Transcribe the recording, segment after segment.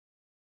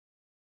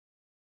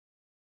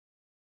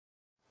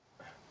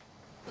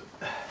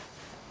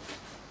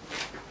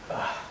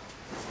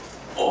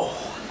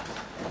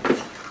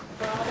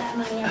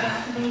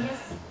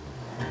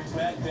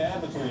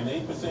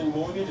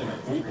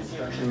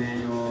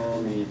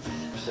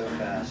so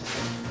fast.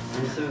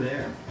 And so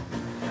there.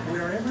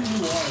 Wherever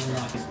you are,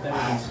 Rock is better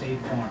than State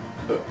Farm.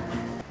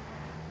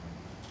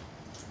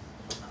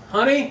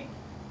 Honey,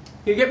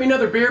 can you get me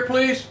another beer,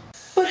 please?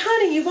 But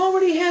honey, you've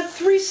already had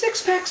 3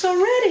 six-packs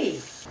already.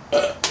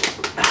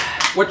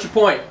 What's your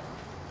point?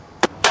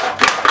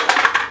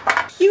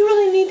 You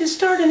really need to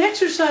start an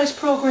exercise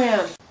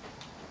program.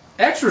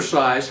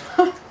 Exercise?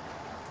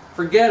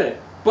 Forget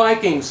it.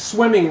 Biking,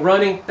 swimming,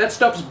 running, that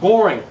stuff's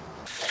boring.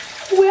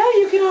 Well,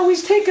 you can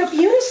always take up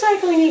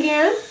unicycling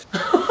again.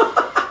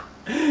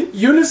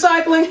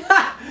 Unicycling?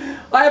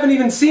 I haven't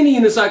even seen a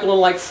unicycle in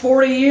like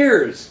 40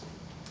 years.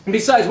 And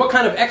besides, what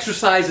kind of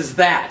exercise is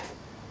that?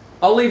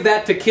 I'll leave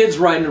that to kids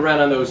riding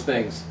around on those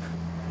things.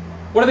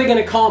 What are they going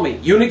to call me?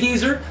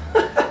 Unigeezer?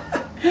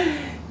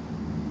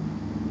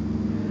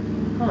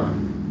 Huh.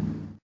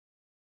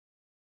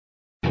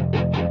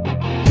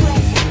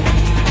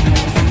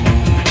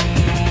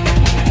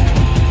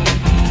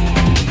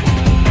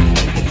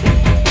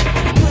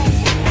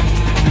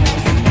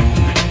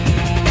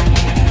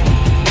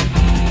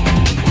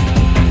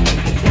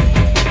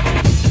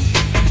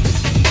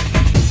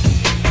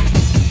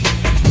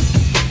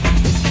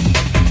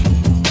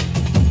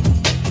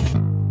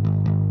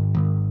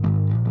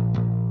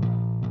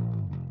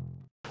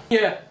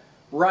 Yeah,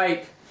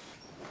 right.